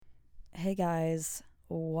Hey guys,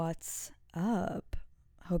 what's up?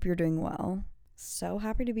 Hope you're doing well. So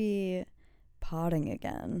happy to be potting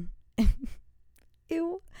again.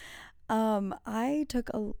 Ew. I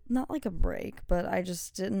took not like a break, but I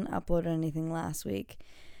just didn't upload anything last week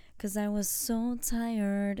because I was so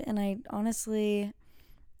tired. And I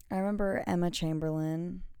remember Emma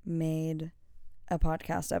Chamberlain made a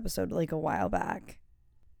podcast episode like a while back.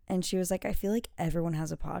 And she was like, I feel like everyone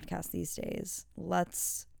has a podcast these days.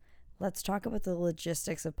 Let's talk about the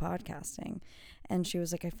logistics of podcasting. And she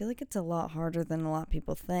was like, I feel like it's a lot harder than a lot of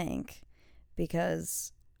people think,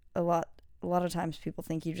 because a lot of times people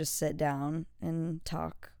think you just sit down and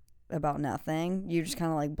talk about nothing. You just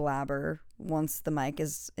kind of like blabber once the mic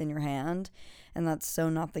is in your hand, and that's so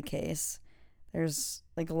not the case. There's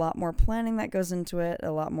like a lot more planning that goes into it, a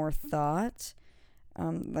lot more thought,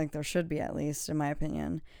 like there should be, at least in my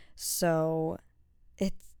opinion. So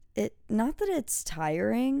it not that it's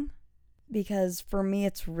tiring, because for me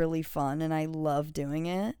it's really fun and I love doing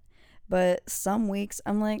it. But some weeks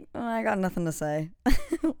I'm like, oh, I got nothing to say.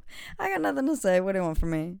 I got nothing to say. What do you want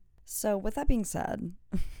from me? So with that being said,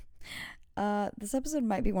 this episode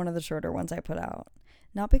might be one of the shorter ones I put out.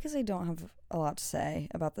 Not because I don't have a lot to say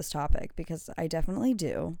about this topic, because I definitely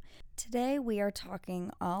do. Today we are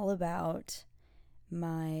talking all about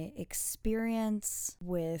my experience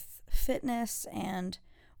with fitness and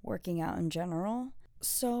working out in general.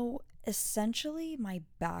 So essentially, my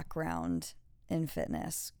background in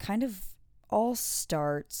fitness kind of all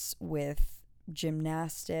starts with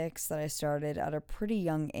gymnastics that I started at a pretty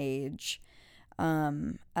young age,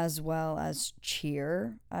 as well as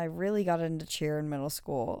cheer. I really got into cheer in middle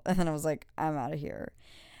school, and then I was like, I'm out of here.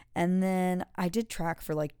 And then I did track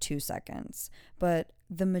for like 2 seconds, but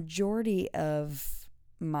the majority of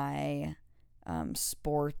my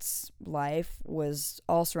sports life was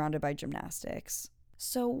all surrounded by gymnastics.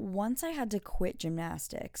 So once I had to quit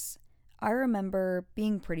gymnastics, I remember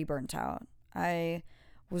being pretty burnt out. I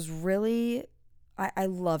was really, I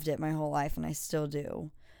loved it my whole life, and I still do.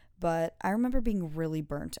 But I remember being really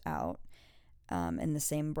burnt out, in the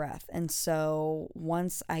same breath. And so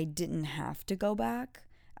once I didn't have to go back,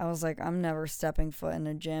 I was like, I'm never stepping foot in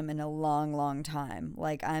a gym in a long, long time.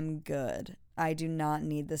 Like, I'm good. I do not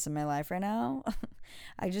need this in my life right now.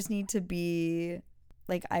 I just need to be,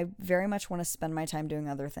 like, I very much want to spend my time doing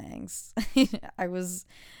other things. I was,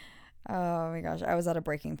 oh my gosh, I was at a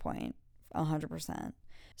breaking point, 100%.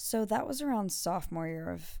 So that was around sophomore year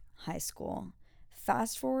of high school.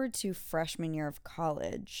 Fast forward to freshman year of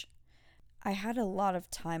college, I had a lot of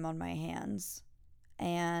time on my hands,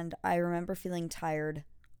 and I remember feeling tired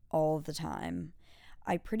all the time.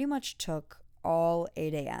 I pretty much took all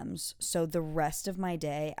 8 a.m.s. So the rest of my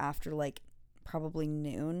day after like probably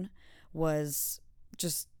noon was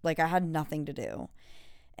just like I had nothing to do.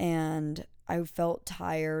 And I felt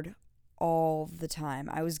tired all the time.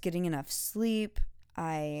 I was getting enough sleep.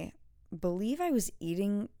 I believe I was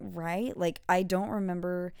eating right. Like, I don't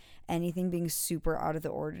remember anything being super out of the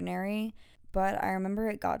ordinary, but I remember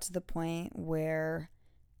it got to the point where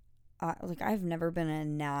I've never been a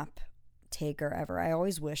nap taker ever. I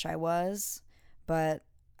always wish I was, but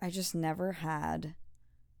I just never had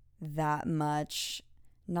that much,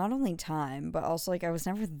 not only time, but also like I was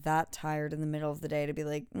never that tired in the middle of the day to be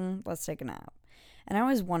like, let's take a nap. And I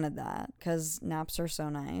always wanted that because naps are so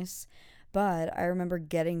nice. But I remember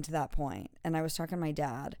getting to that point, and I was talking to my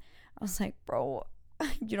dad. I was like, bro,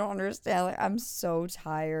 you don't understand. Like, I'm so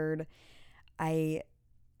tired. I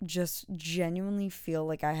just genuinely feel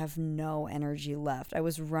like I have no energy left. I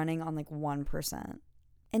was running on like 1%.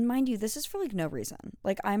 And mind you, this is for like no reason.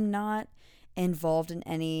 Like, I'm not involved in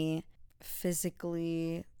any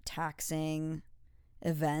physically taxing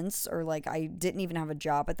events, or like I didn't even have a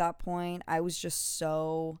job at that point. I was just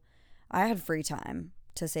so, I had free time,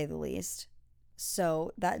 to say the least.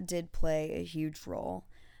 So that did play a huge role.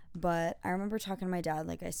 But I remember talking to my dad,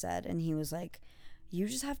 like I said, and he was like, you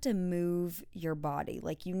just have to move your body.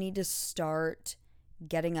 Like, you need to start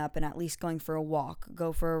getting up and at least going for a walk,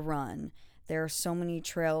 go for a run. There are so many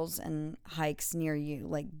trails and hikes near you.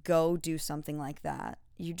 Like, go do something like that.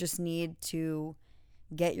 You just need to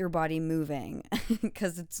get your body moving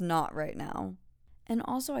because it's not right now. And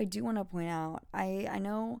also, I do want to point out, I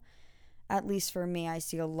know, at least for me, I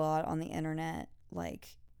see a lot on the internet,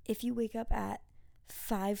 like, if you wake up at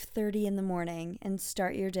 5:30 in the morning and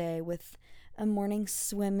start your day with a morning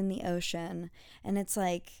swim in the ocean, and it's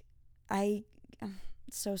like, I'm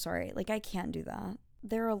so sorry, like, I can't do that.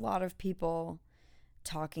 There are a lot of people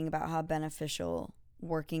talking about how beneficial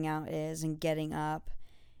working out is and getting up,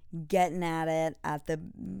 getting at it at the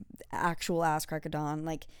actual ass crack of dawn.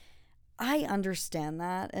 Like, I understand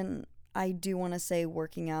that, and I do want to say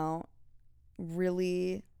working out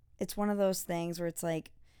really, it's one of those things where it's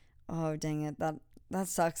like, oh, dang it, that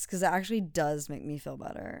sucks because it actually does make me feel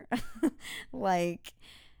better. Like,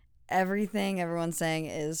 everything everyone's saying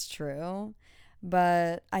is true,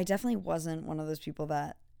 but I definitely wasn't one of those people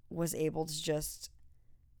that was able to just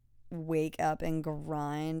wake up and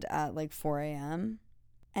grind at like 4 a.m.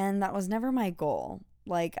 And that was never my goal.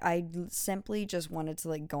 Like, I simply just wanted to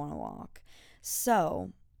like go on a walk.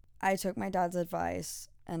 So I took my dad's advice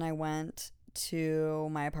and I went to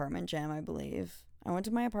my apartment gym, I believe. I went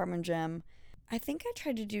to my apartment gym. I think I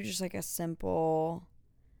tried to do just like a simple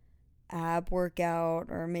ab workout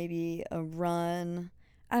or maybe a run.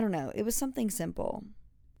 I don't know. It was something simple.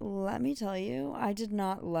 Let me tell you, I did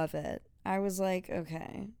not love it. I was like,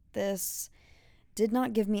 okay, this did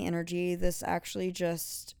not give me energy. This actually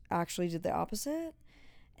just actually did the opposite.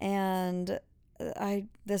 And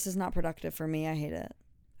this is not productive for me. I hate it.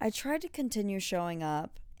 I tried to continue showing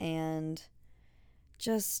up and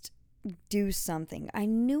just do something. I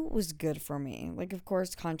knew it was good for me. Like, of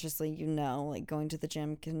course, consciously, like going to the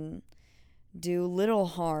gym can do little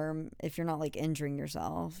harm if you're not like injuring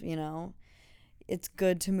yourself. It's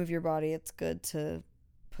good to move your body. It's good to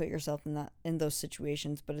put yourself in those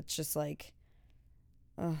situations, but it's just like,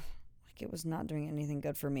 ugh, like it was not doing anything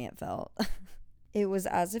good for me, it felt. It was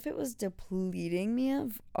as if it was depleting me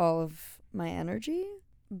of all of my energy,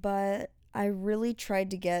 but I really tried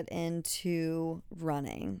to get into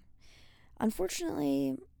running.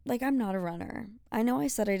 Unfortunately, like, I'm not a runner. I know I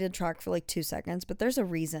said I did track for like 2 seconds, but there's a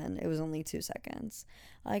reason it was only 2 seconds.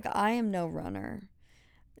 Like, I am no runner.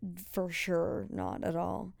 For sure, not at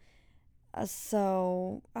all.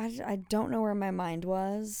 So I don't know where my mind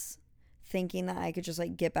was thinking that I could just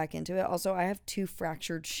like get back into it. Also, I have 2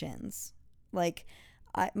 fractured shins. Like,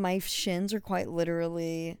 my shins are quite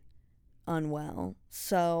literally unwell.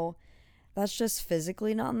 So that's just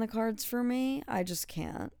physically not in the cards for me. I just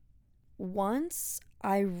can't. Once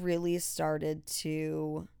I really started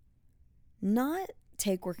to not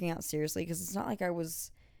take working out seriously, because it's not like I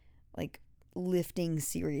was like lifting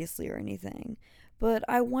seriously or anything, but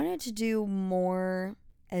I wanted to do more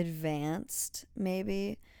advanced,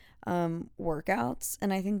 maybe, workouts.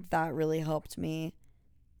 And I think that really helped me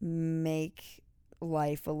make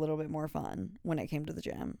life a little bit more fun when it came to the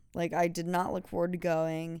gym. Like, I did not look forward to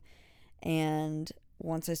going. And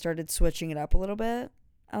once I started switching it up a little bit,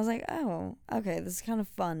 I was like, oh, okay, this is kind of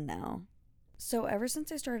fun now. So ever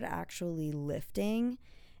since I started actually lifting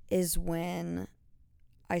is when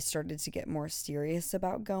I started to get more serious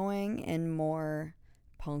about going and more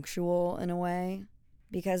punctual in a way.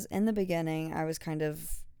 Because in the beginning, I was kind of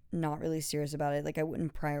not really serious about it. Like, I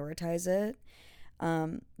wouldn't prioritize it.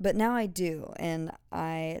 But now I do. And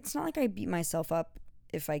it's not like I beat myself up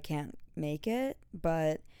if I can't make it,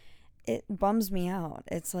 but it bums me out.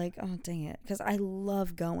 It's like, oh, dang it. Because I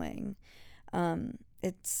love going.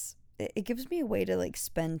 It gives me a way to like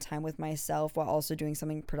spend time with myself while also doing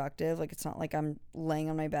something productive. Like, it's not like I'm laying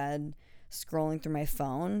on my bed scrolling through my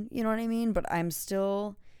phone, you know what I mean? But I'm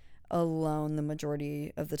still alone the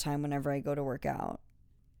majority of the time whenever I go to work out.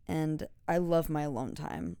 And I love my alone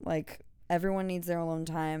time. Like, everyone needs their alone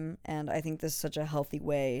time, and I think this is such a healthy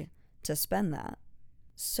way to spend that.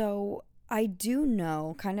 So I do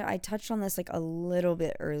know, I touched on this like a little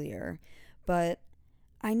bit earlier, but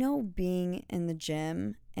I know being in the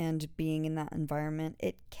gym and being in that environment,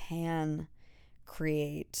 it can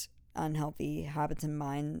create unhealthy habits and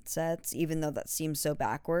mindsets, even though that seems so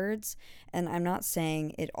backwards. And I'm not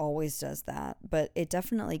saying it always does that, but it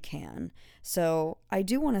definitely can. So I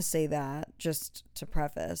do want to say that just to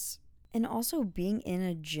preface. And also, being in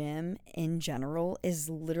a gym in general is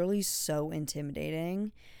literally so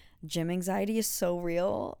intimidating. Gym anxiety is so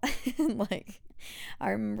real. Like, I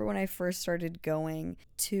remember when I first started going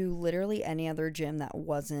to literally any other gym that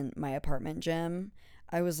wasn't my apartment gym,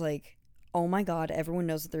 I was like, oh my God, everyone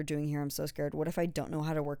knows what they're doing here. I'm so scared. What if I don't know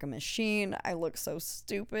how to work a machine? I look so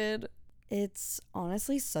stupid. It's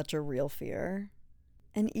honestly such a real fear.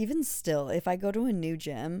 And even still, if I go to a new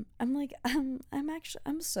gym, I'm like, I'm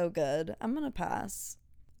so good. I'm gonna pass.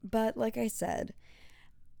 But like I said,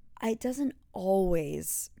 it doesn't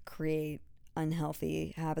always create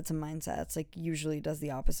unhealthy habits and mindsets. Like, usually it does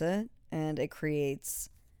the opposite, and it creates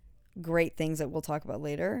great things that we'll talk about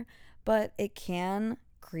later. But it can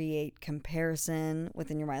create comparison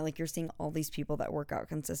within your mind. Like, you're seeing all these people that work out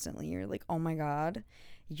consistently. You're like, oh my God,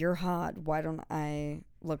 you're hot. Why don't I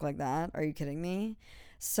look like that? Are you kidding me?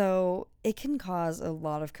 So it can cause a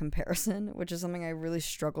lot of comparison, which is something I really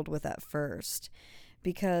struggled with at first,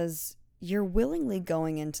 because you're willingly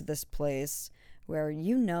going into this place where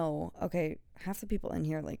okay, half the people in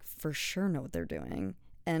here like for sure know what they're doing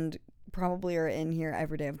and probably are in here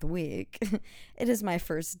every day of the week. It is my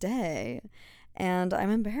first day and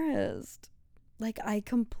I'm embarrassed. Like, I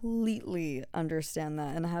completely understand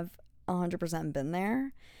that and have 100% been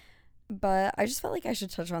there. But I just felt like I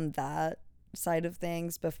should touch on that side of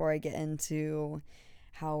things before I get into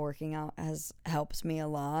how working out has helped me a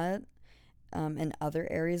lot in other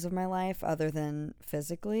areas of my life other than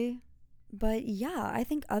physically. But yeah, I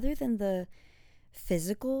think other than the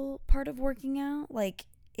physical part of working out, like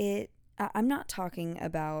I'm not talking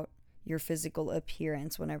about your physical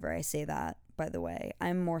appearance whenever I say that, by the way.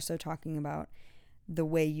 I'm more so talking about the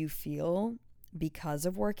way you feel because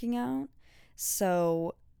of working out.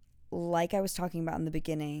 So, like I was talking about in the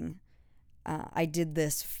beginning, I did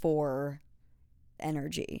this for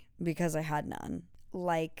energy because I had none,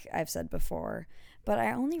 like I've said before. But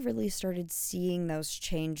I only really started seeing those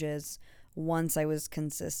changes once I was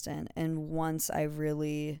consistent and once I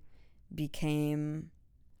really became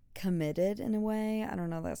committed in a way. I don't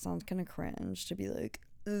know, that sounds kind of cringe to be like,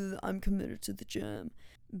 I'm committed to the gym.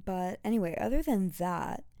 But anyway, other than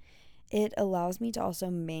that, it allows me to also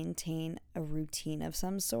maintain a routine of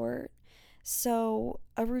some sort. So,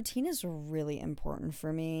 a routine is really important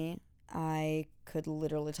for me. I could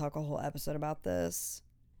literally talk a whole episode about this.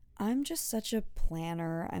 I'm just such a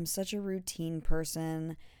planner. I'm such a routine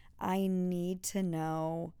person. I need to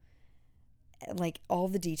know like all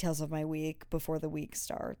the details of my week before the week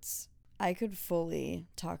starts. I could fully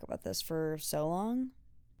talk about this for so long,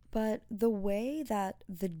 but the way that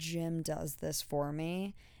the gym does this for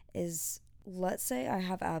me is, let's say I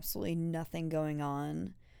have absolutely nothing going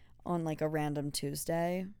on like a random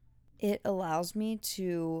Tuesday. It allows me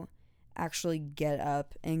to actually get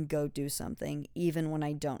up and go do something even when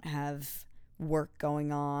I don't have work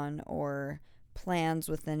going on or plans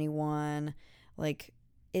with anyone. Like,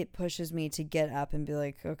 it pushes me to get up and be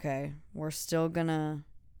like, okay, we're still gonna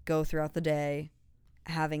go throughout the day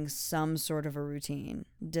having some sort of a routine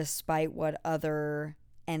despite what other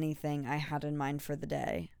anything I had in mind for the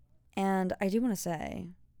day. And I do want to say,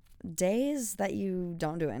 days that you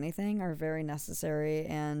don't do anything are very necessary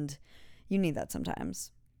and you need that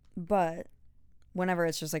sometimes. But whenever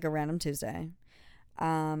it's just like a random Tuesday,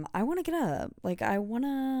 I want to get up. Like, I want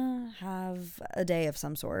to have a day of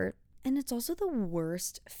some sort. And it's also the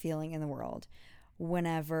worst feeling in the world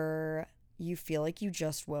whenever you feel like you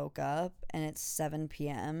just woke up and it's 7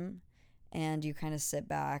 p.m. and you kind of sit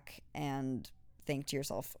back and think to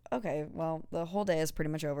yourself, okay, well, the whole day is pretty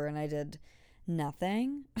much over and I did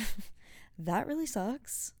nothing. That really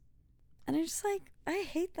sucks. And I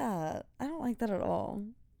hate that. I don't like that at all.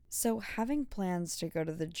 So having plans to go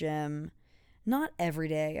to the gym, not every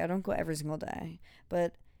day, I don't go every single day,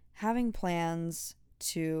 but having plans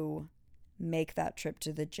to make that trip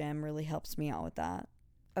to the gym really helps me out with that.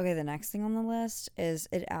 Okay, the next thing on the list is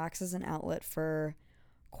it acts as an outlet for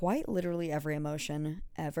quite literally every emotion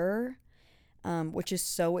ever, which is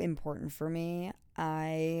so important for me.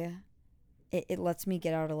 It lets me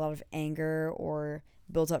get out a lot of anger or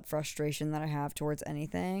build up frustration that I have towards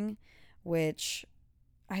anything, which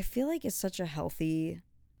I feel like is such a healthy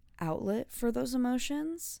outlet for those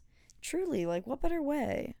emotions. Truly, like, what better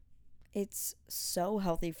way? It's so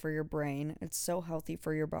healthy for your brain. It's so healthy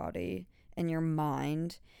for your body and your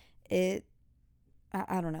mind. I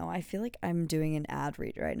don't know. I feel like I'm doing an ad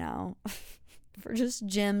read right now for just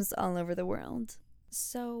gyms all over the world.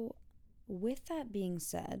 So, with that being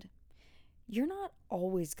said, you're not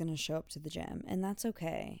always going to show up to the gym, and that's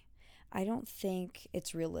okay. I don't think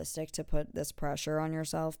it's realistic to put this pressure on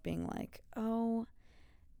yourself being like, oh,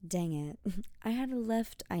 dang it, I had a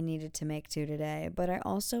lift I needed to make to today, but I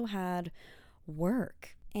also had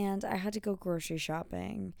work and I had to go grocery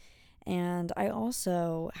shopping and I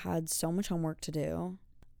also had so much homework to do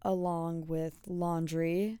along with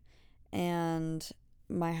laundry, and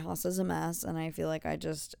my house is a mess and I feel like I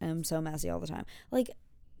just am so messy all the time. Like,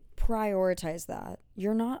 prioritize that.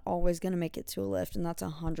 You're not always going to make it to a lift, and that's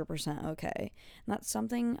 100% okay. And that's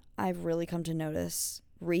something I've really come to notice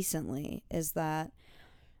recently, is that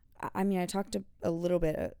I talked a little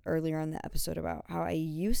bit earlier in the episode about how I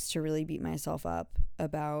used to really beat myself up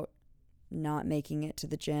about not making it to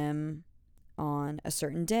the gym on a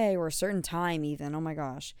certain day or a certain time even. Oh my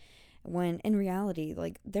gosh. When in reality,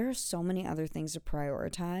 like, there are so many other things to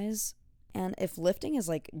prioritize. And if lifting is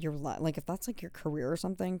like if that's like your career or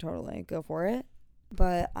something, totally go for it.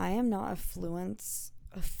 But I am not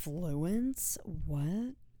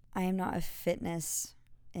what? I am not a fitness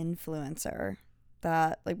influencer.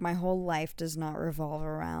 That, like, my whole life does not revolve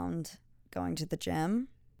around going to the gym.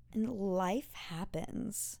 And life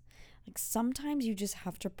happens. Like sometimes you just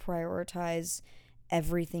have to prioritize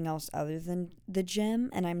everything else other than the gym.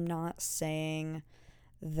 And I'm not saying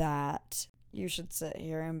that you should sit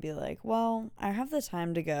here and be like, well, I have the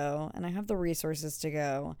time to go and I have the resources to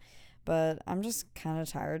go, but I'm just kind of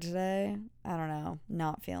tired today. I don't know,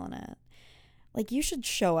 not feeling it. Like, you should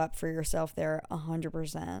show up for yourself there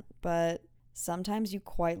 100%, but sometimes you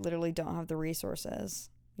quite literally don't have the resources.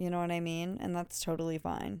 You know what I mean? And that's totally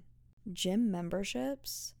fine. Gym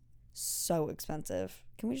memberships, so expensive.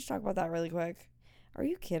 Can we just talk about that really quick? Are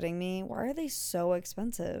you kidding me? Why are they so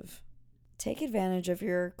expensive? Take advantage of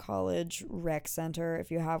your college rec center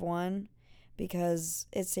if you have one, because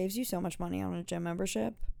it saves you so much money on a gym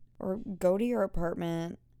membership. Or go to your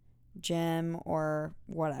apartment gym or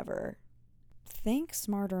whatever. Think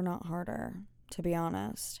smarter, not harder, to be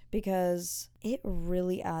honest, because it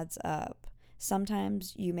really adds up.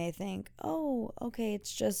 Sometimes you may think, oh, okay,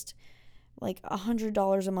 it's just like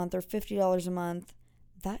 $100 a month or $50 a month.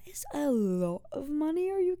 That is a lot of money.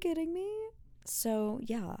 Are you kidding me? So,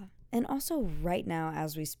 yeah. And also, right now,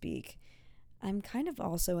 as we speak, I'm kind of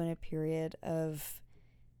also in a period of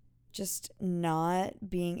just not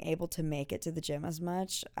being able to make it to the gym as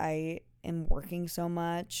much. I am working so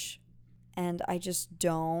much. And I just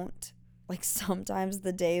don't, like, sometimes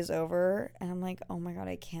the day's over and I'm like, oh my God,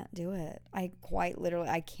 I can't do it. I quite literally,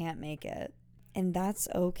 I can't make it. And that's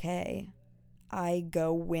okay. I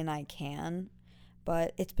go when I can,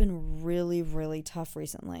 but it's been really, really tough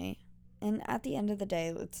recently. And at the end of the day,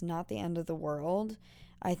 it's not the end of the world.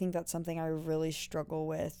 I think that's something I really struggle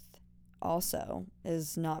with also,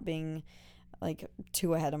 is not being like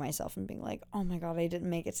too ahead of myself and being like, oh my God, I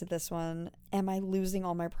didn't make it to this one. Am I losing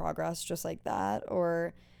all my progress just like that?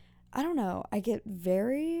 Or I don't know. I get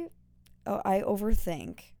very, I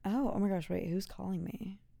overthink. Oh my gosh, wait, who's calling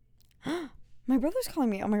me? My brother's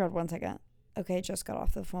calling me. Oh my God, 1 second. Okay, just got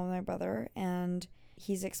off the phone with my brother and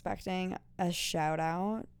he's expecting a shout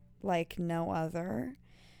out like no other.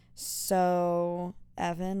 So,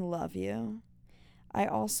 Evan, love you. I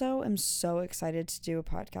also am so excited to do a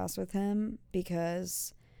podcast with him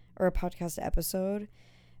or a podcast episode,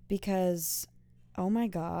 because, oh my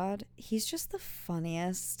God, he's just the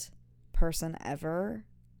funniest person ever.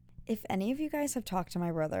 If any of you guys have talked to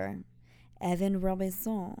my brother, Evan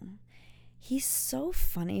Robinson, he's so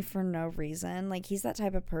funny for no reason. Like, he's that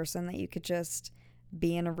type of person that you could just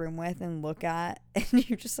be in a room with and look at and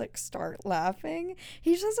you just like start laughing.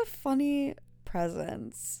 He just has a funny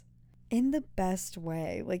presence. In the best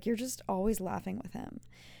way. Like, you're just always laughing with him.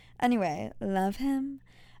 Anyway, love him.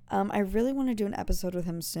 I really want to do an episode with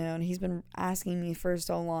him soon. He's been asking me for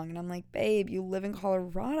so long, and I'm like, babe, you live in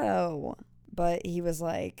Colorado. But he was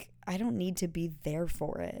like, I don't need to be there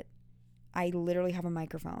for it. I literally have a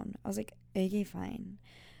microphone. I was like, okay, fine.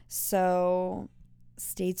 So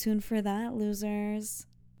stay tuned for that, losers.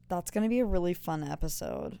 That's going to be a really fun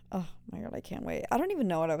episode. Oh my God, I can't wait. I don't even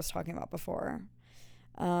know what I was talking about before.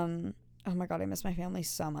 Oh my God, I miss my family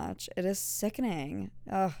so much. It is sickening.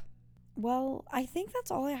 Ugh. Well, I think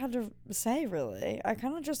that's all I had to say, really. I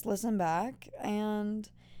kind of just listened back, and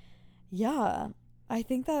yeah, I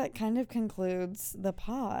think that kind of concludes the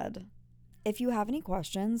pod. If you have any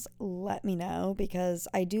questions, let me know, because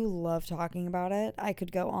I do love talking about it. I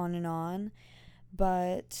could go on,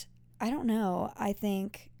 but I don't know. I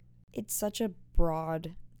think it's such a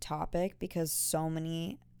broad topic because so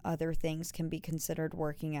many other things can be considered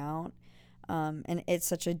working out. And it's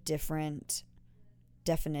such a different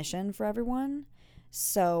definition for everyone.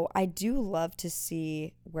 So I do love to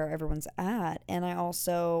see where everyone's at. And I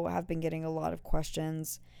also have been getting a lot of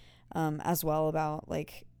questions as well about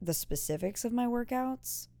like the specifics of my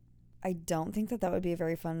workouts. I don't think that would be a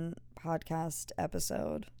very fun podcast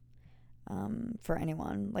episode for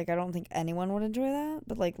anyone. Like, I don't think anyone would enjoy that,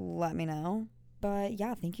 but like, let me know. But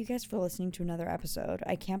yeah, thank you guys for listening to another episode.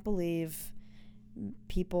 I can't believe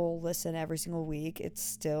people listen every single week. It's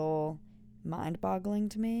still mind-boggling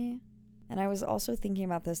to me. And I was also thinking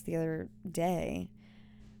about this the other day.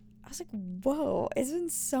 I was like, whoa, it's been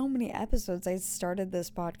so many episodes. I started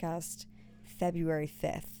this podcast February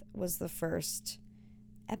 5th was the first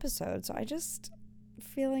episode. So I just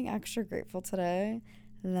feeling extra grateful today.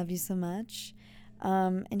 Love you so much.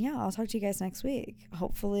 And yeah, I'll talk to you guys next week.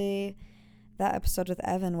 Hopefully that episode with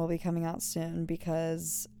Evan will be coming out soon,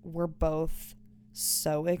 because we're both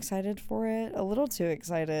so excited for it. A little too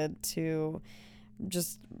excited to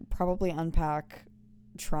just probably unpack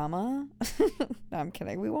trauma. No, I'm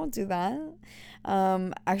kidding. We won't do that.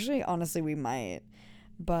 Actually, honestly, we might.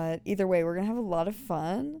 But either way, we're going to have a lot of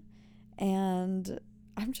fun. And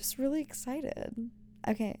I'm just really excited.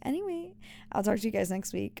 Okay, anyway, I'll talk to you guys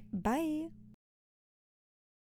next week. Bye.